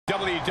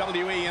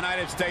WWE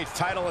United States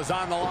title is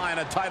on the line,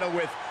 a title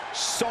with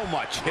so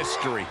much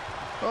history.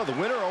 Well, the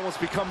winner almost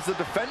becomes the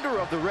defender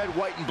of the red,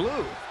 white, and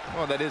blue.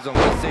 Well, that is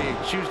unless they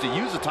choose to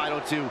use the title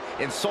to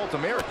insult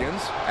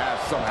Americans, as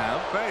some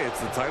have. Hey,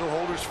 it's the title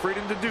holder's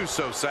freedom to do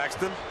so,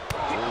 Saxton.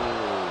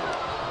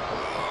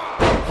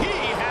 He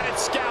had it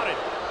scouted.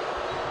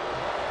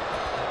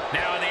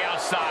 Now on the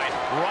outside,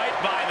 right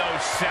by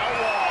those cell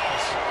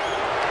walls.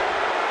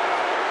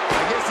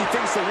 I guess he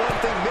thinks the one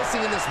thing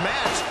missing in this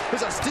match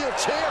is a steel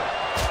chair.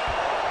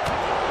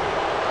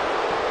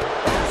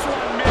 First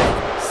one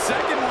missed,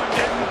 second one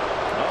didn't.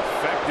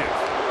 Effective.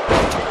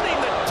 Turning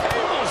the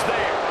tables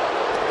there.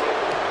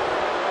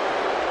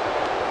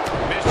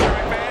 Mr.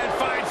 McMahon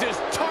finds his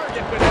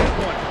target with that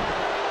one.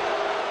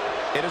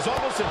 It is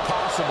almost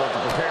impossible to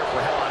prepare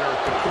for Hell on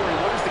Earth, but Corey,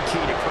 what is the key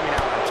to coming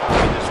out on top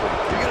of this one?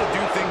 You're going to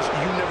do things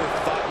you never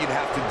thought you'd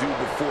have to do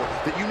before,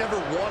 that you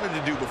never wanted to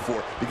do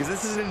before, because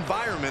this is an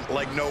environment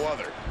like no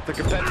other. The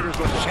competitors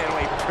will channel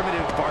a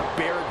primitive,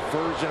 barbaric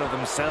version of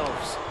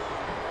themselves.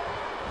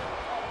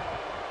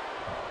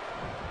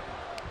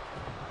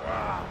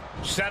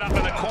 Set up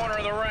in the corner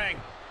of the ring.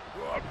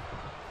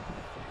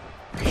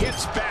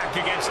 Hits back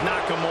against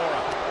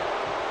Nakamura.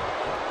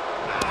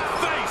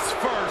 Face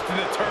first in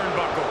the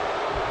turnbuckle.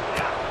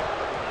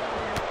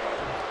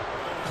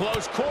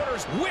 Close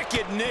quarters,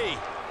 wicked knee.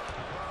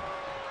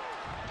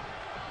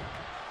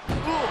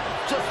 Ooh,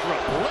 just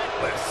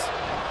relentless.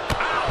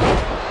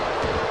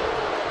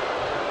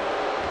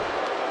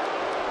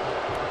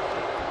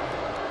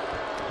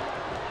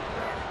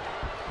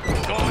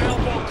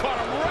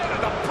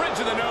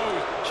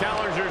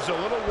 Challenger's a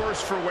little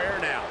worse for wear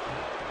now.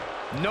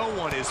 No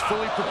one is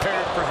fully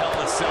prepared for Hell in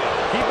a Cell.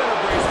 He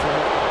better brace for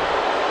more.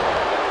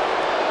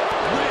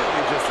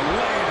 Really just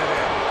laying it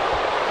in.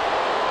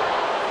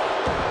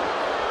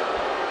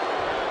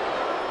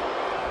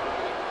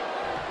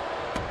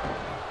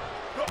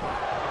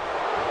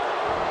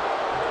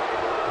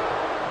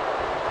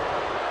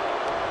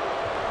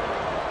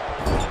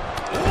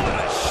 What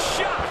a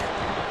shot!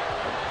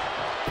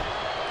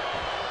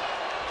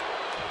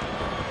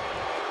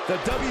 The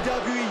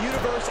WWE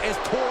Universe is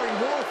pouring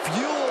more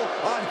fuel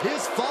on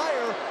his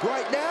fire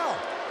right now.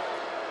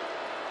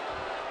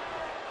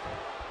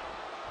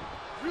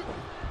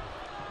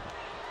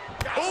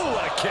 Oh,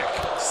 what a kick.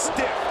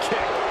 Stiff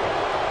kick.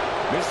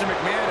 Mr.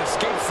 McMahon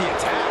escapes the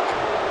attack.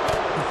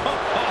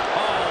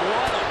 Oh,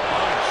 what a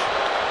punch.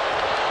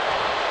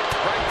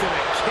 Right to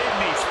the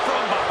kidneys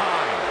from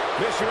behind.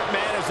 Mr.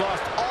 McMahon has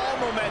lost all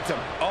momentum.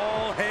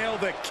 All hail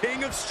the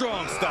King of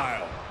Strong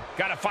Style.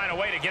 Got to find a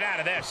way to get out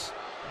of this.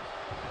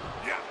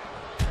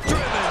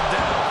 Driven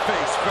down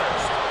face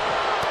first.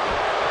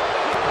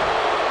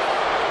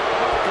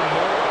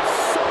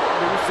 So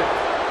elusive.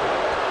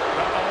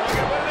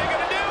 What are they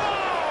going to do?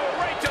 Oh,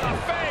 right to the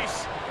face.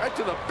 Right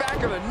to the back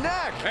of the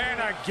neck. And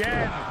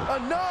again.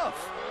 Enough.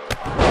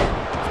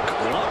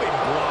 Clubbing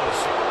blows.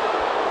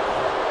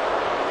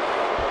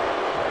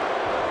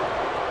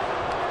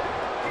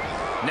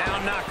 Now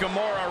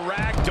Nakamura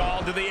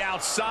ragdoll to the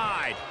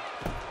outside.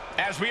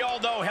 As we all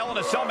know, Hell in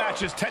a Cell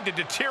matches tend to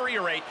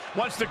deteriorate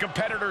once the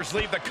competitors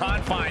leave the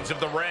confines of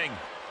the ring.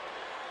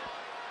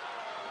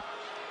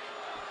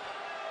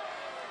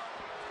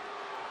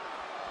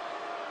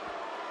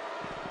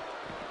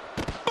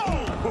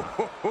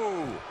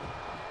 Boom!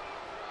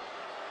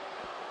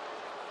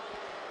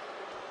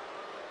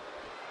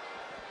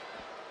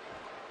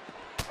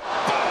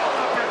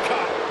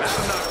 That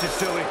knocked you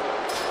silly.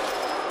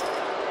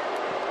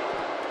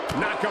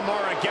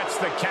 Nakamura gets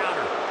the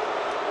counter.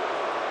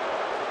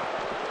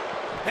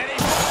 And he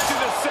moves to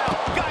the cell.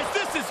 Guys,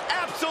 this is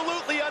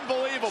absolutely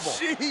unbelievable.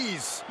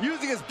 Jeez.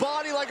 Using his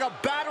body like a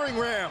battering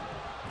ram.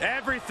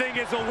 Everything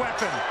is a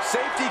weapon.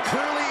 Safety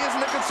clearly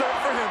isn't a concern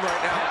for him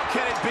right now. How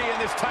can it be in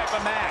this type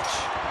of match?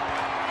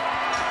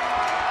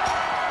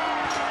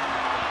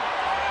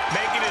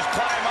 Making his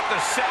climb up the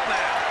cell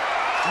now.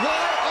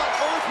 Why on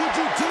earth would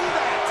you do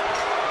that?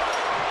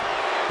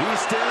 He's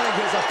staring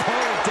his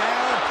opponent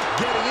down,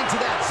 getting into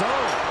that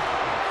zone.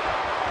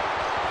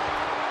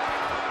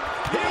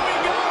 Here we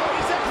go.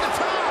 He's at the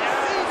top. Yes.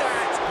 See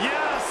that?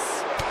 Yes.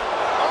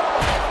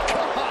 Oh,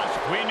 my gosh.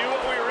 We knew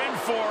what we were in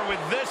for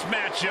with this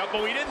matchup,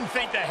 but we didn't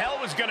think the hell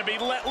was going to be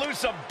let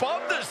loose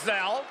above the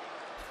cell.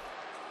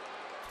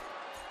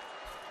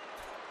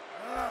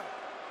 Oh,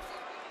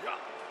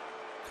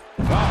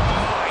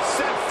 he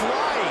sent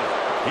flying.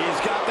 He's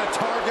got the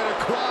target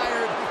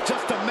acquired.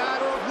 Just a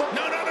matter of moments.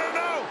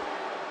 No.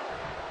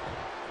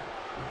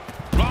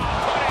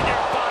 Putting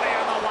your body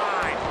on the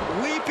line.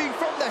 Leaping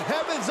from the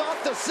heavens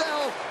off the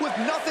cell with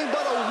nothing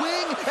but a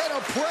wing and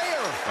a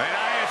prayer. And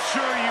I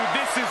assure you,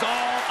 this is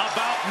all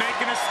about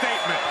making a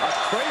statement. A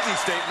crazy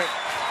statement.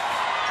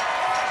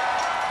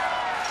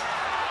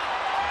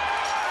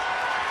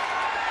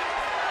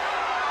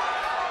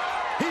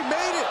 He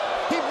made it.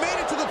 He made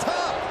it to the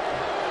top.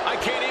 I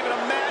can't even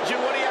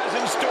imagine what he has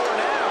in store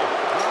now.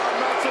 I'm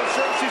not so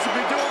sure she should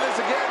be doing this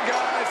again,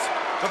 guys.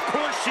 Of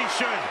course she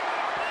should.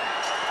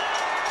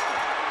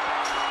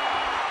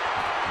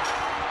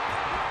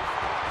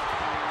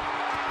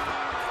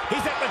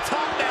 He's at the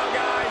top now,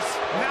 guys.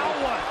 Now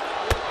what?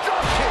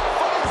 Drop kick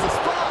finds the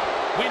spot.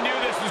 We knew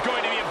this was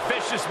going to be a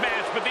vicious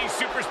match, but these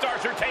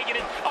superstars are taking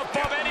it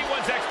above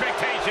anyone's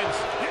expectations.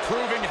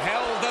 Proving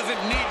hell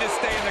doesn't need to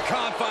stay in the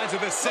confines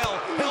of the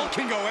cell. Hell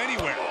can go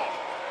anywhere.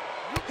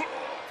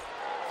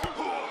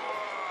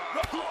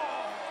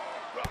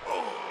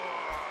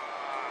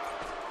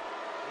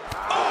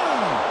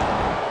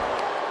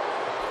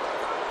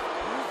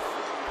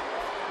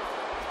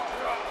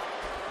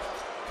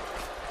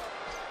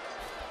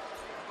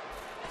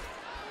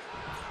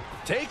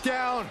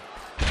 Takedown.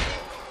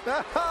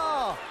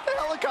 Oh,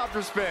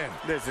 helicopter spin.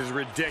 This is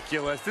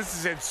ridiculous. This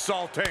is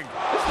insulting.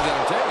 This is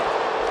entertaining.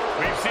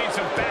 We've seen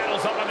some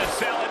battles up on the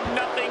cell, and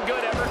nothing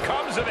good ever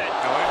comes of it.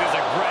 Oh, it is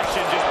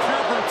aggression, just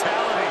pure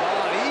brutality.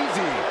 Not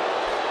easy.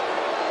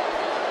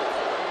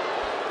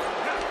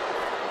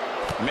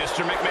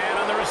 Mr. McMahon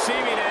on the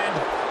receiving end.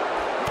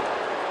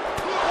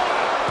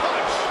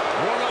 Punch.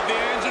 Warm up the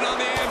engine on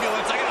the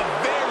ambulance. I got a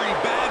very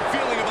bad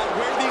feeling about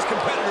where these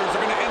competitors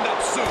are going to end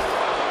up soon.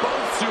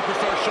 Both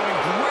superstars showing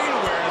great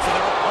awareness of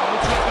their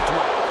opponent's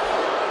repertoire.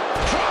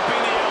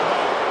 Dropping the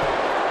elbow.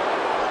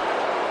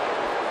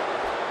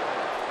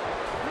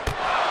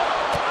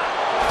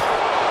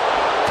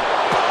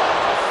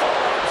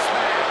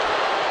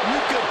 You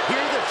could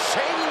hear the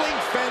chain link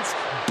fence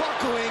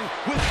buckling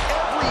with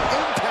every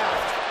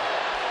impact.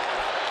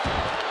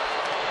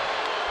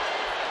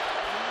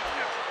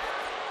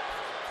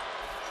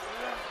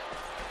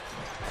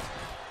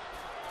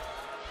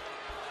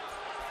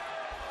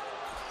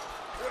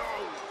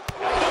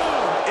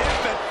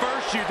 If at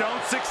first you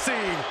don't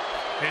succeed.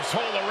 This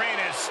whole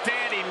arena is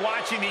standing,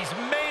 watching these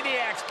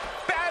maniacs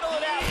battle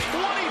it out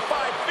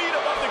 25 feet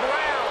above the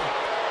ground.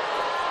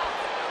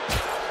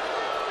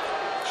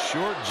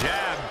 Short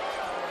jab.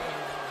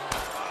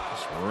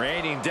 Just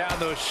raining down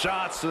those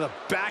shots to the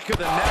back of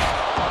the neck.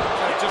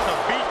 That's just a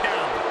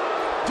beatdown.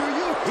 Do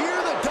you hear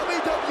the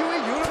WWE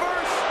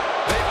Universe?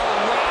 They are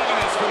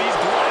ravenous for these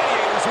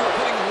gladiators who are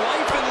putting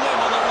life and limb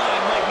on the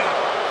line right now.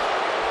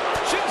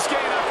 Shinsuke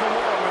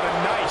Nakamura with a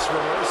nice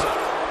reversal.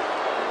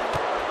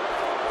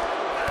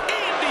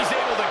 And he's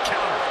able to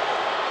counter.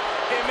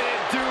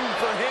 Imminent doom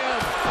for him.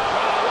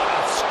 Wow, what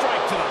a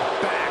strike to the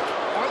back.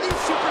 Are these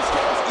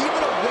superstars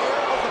even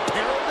aware of the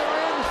peril they're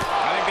in?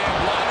 I think they have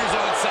blinders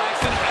on,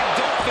 Saxton. I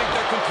don't think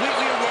they're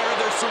completely aware of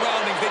their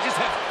surroundings. They just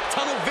have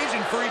tunnel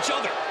vision for each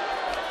other.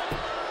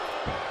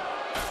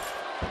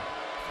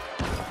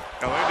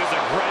 Oh, look at this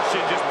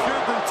aggression, just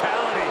pure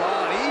brutality.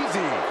 Not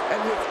easy. And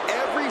with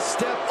every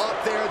step up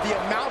there, the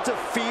amount of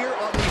fear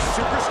on these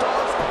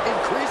superstars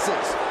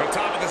increases. The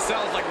top of the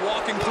cell is like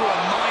walking through a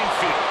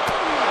minefield.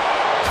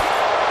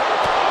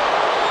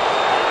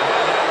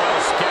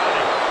 Well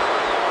scouted.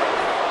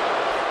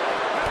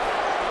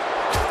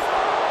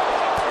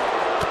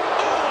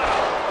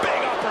 Oh,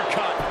 big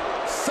uppercut.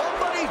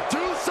 Somebody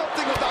do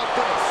something about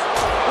this.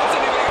 What's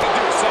anybody going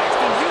to do,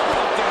 Saxton? You go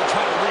up there and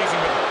try to reason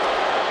with them.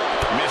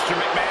 Mr.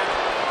 McMahon.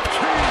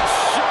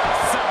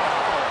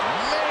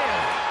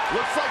 Man,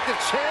 looks like the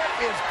champ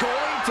is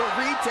going to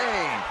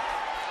retain.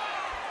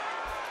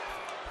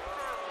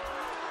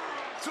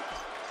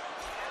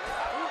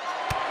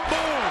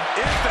 Boom!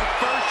 If at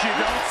first you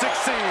don't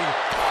succeed.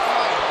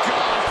 Oh,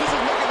 gosh, this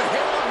is making the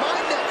hair on my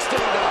neck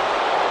stand up.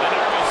 The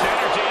nervous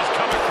energy has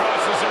come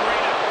across this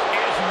arena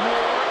as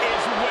war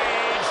is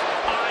waged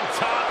on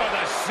top of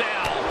the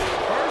cell.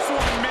 First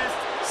one missed,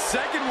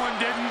 second one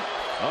didn't.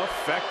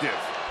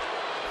 Effective.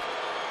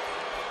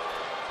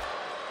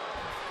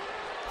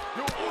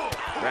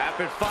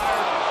 Rapid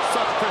fire,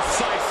 such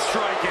precise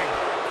striking.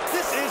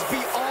 This is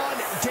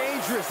beyond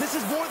dangerous. This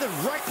is more than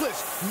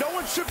reckless. No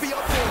one should be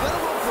up there, let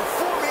alone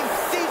performing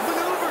these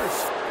maneuvers.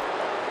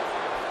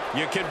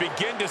 You can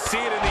begin to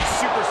see it in these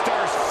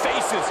superstars'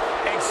 faces.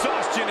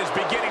 Exhaustion is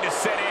beginning to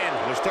set in.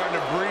 They're starting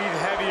to breathe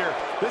heavier.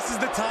 This is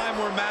the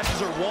time where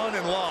matches are won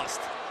and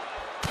lost.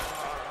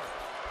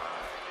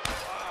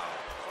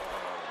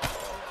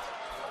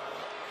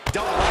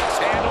 Double axe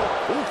handle.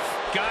 Oof.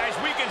 Guys,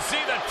 we can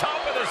see the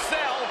top of the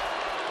cell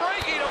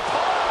breaking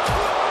apart.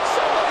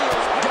 Somebody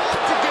has got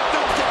to get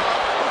them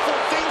down before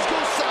things go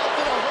south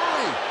in a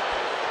hurry.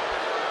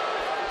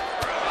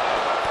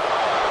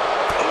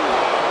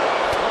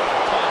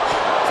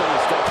 Until you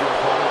stop your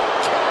opponent.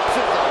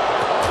 Catches a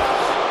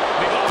punch.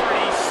 We've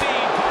already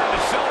seen part of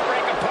the cell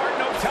break apart.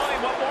 No telling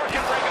what more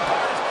can break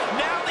apart.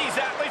 Now these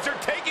athletes are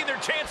taking their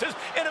chances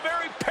in a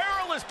very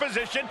perilous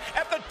position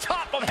at the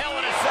top of Hell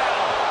in a Cell.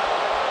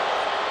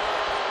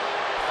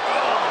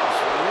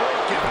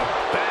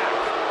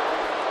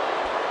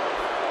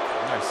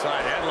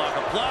 Side headlock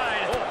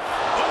applied. Oh,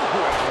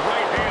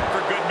 right hand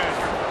for good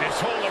measure. This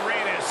whole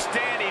arena is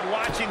standing,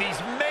 watching these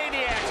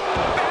maniacs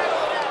battle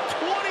it out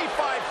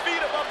 25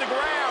 feet above the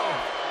ground.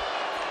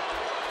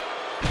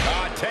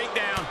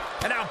 Takedown,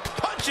 and now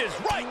punches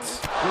right.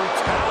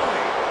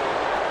 Brutality.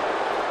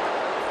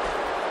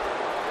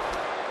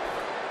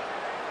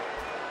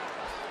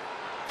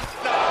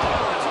 No,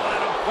 let's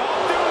let him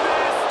do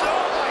this. Oh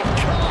my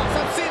gosh,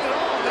 I've seen it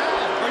all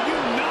now. Are you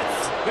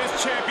nuts? This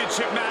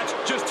championship match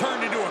just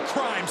turned into a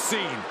crime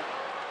seen.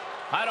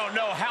 I don't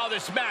know how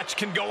this match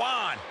can go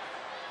on.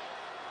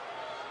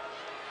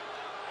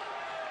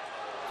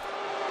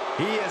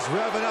 He is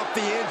revving up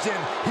the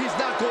engine. He's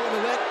not going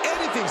to let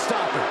anything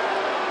stop him.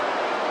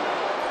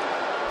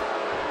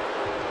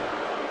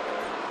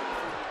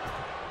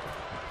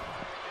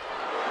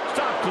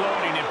 Stop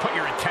gloating and put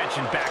your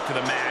attention back to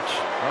the match.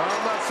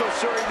 I'm not so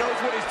sure he knows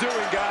what he's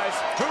doing, guys.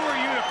 Who are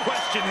you to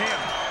question him?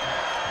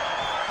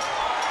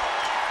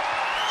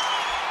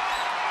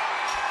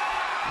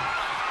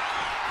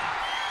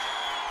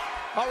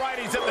 All right,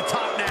 he's at the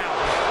top now.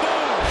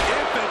 Boom!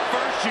 If at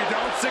first you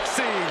don't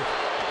succeed.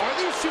 Are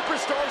these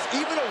superstars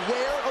even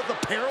aware of the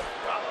peril?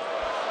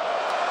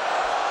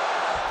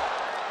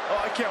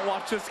 Oh, I can't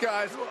watch this,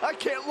 guys. I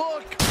can't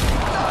look.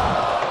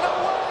 No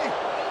way.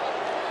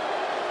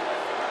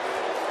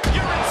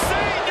 You're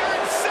insane! You're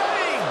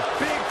insane!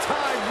 Big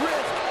time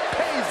risk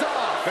pays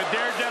off. The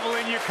daredevil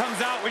in you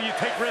comes out when you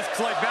take risks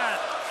like that.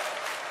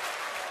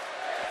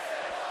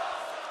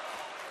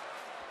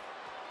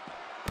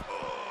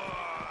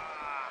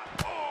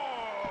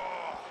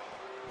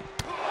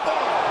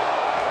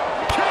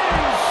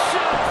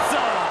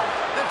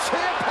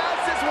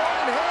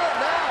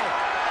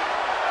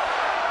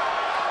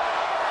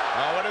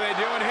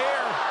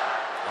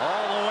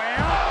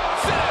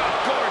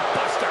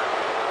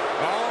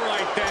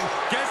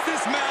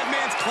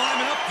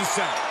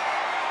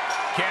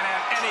 Can't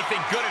have anything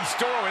good in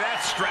store with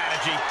that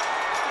strategy.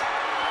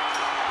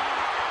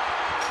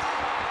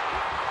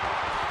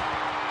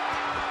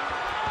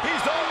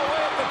 He's all the way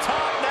at the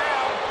top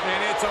now.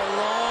 And it's a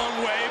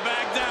long way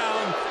back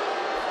down.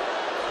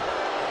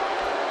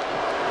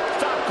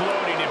 Stop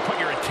gloating and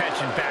put your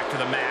attention back to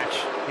the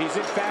match. He's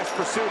in fast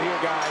pursuit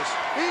here, guys.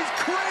 He's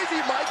crazy,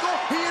 Michael.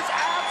 He is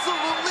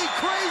absolutely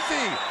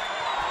crazy.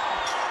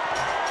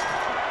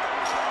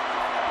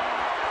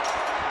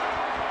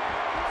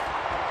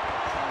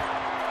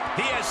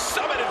 He has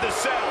summited the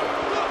cell.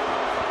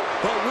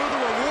 But will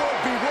the reward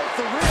be worth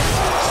the risk?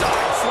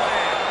 Side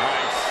slam.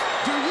 Nice.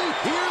 Do you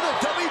hear the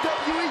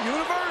WWE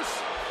Universe?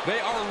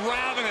 They are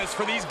ravenous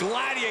for these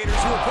gladiators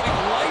who are putting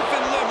life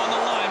and limb on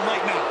the line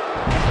right now.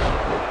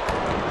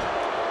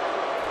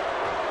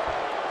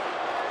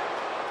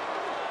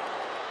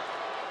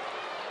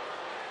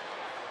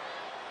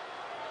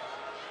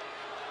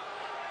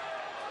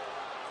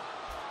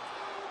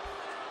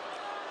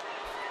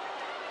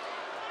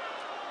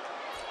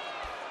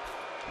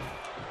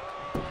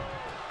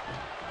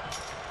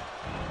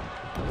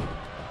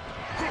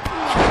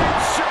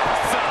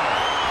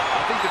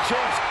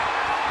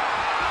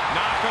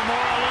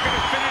 Nakamura looking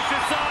to finish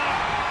this off.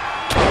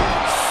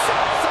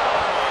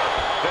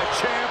 The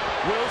champ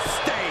will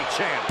stay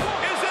champ.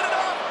 Is it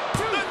enough?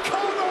 The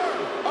cover!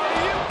 Are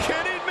you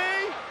kidding me?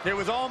 It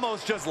was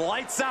almost just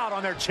lights out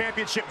on their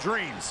championship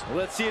dreams.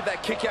 Let's see if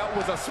that kick out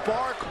was a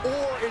spark,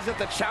 or is it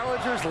the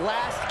challenger's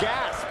last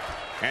gasp?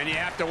 And you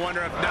have to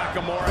wonder if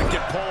Nakamura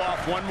can pull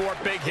off one more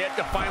big hit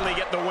to finally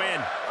get the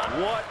win.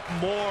 What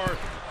more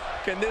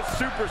can this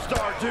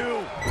superstar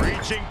do?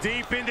 Reaching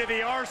deep into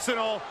the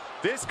arsenal.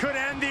 This could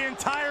end the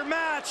entire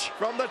match.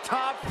 From the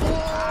top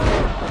floor,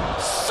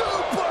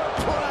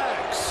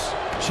 superplex.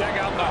 Check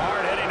out the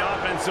hard-hitting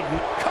offensive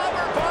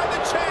cover by the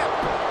champ.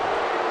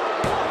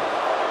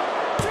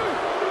 2,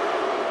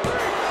 3.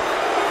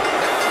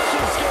 Now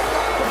Shinsuke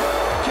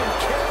Nakamura can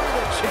carry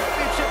the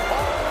championship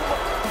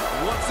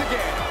home once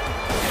again.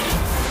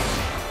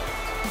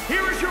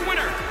 Here is your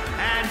winner,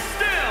 and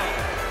still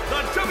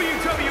the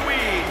WWE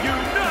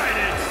United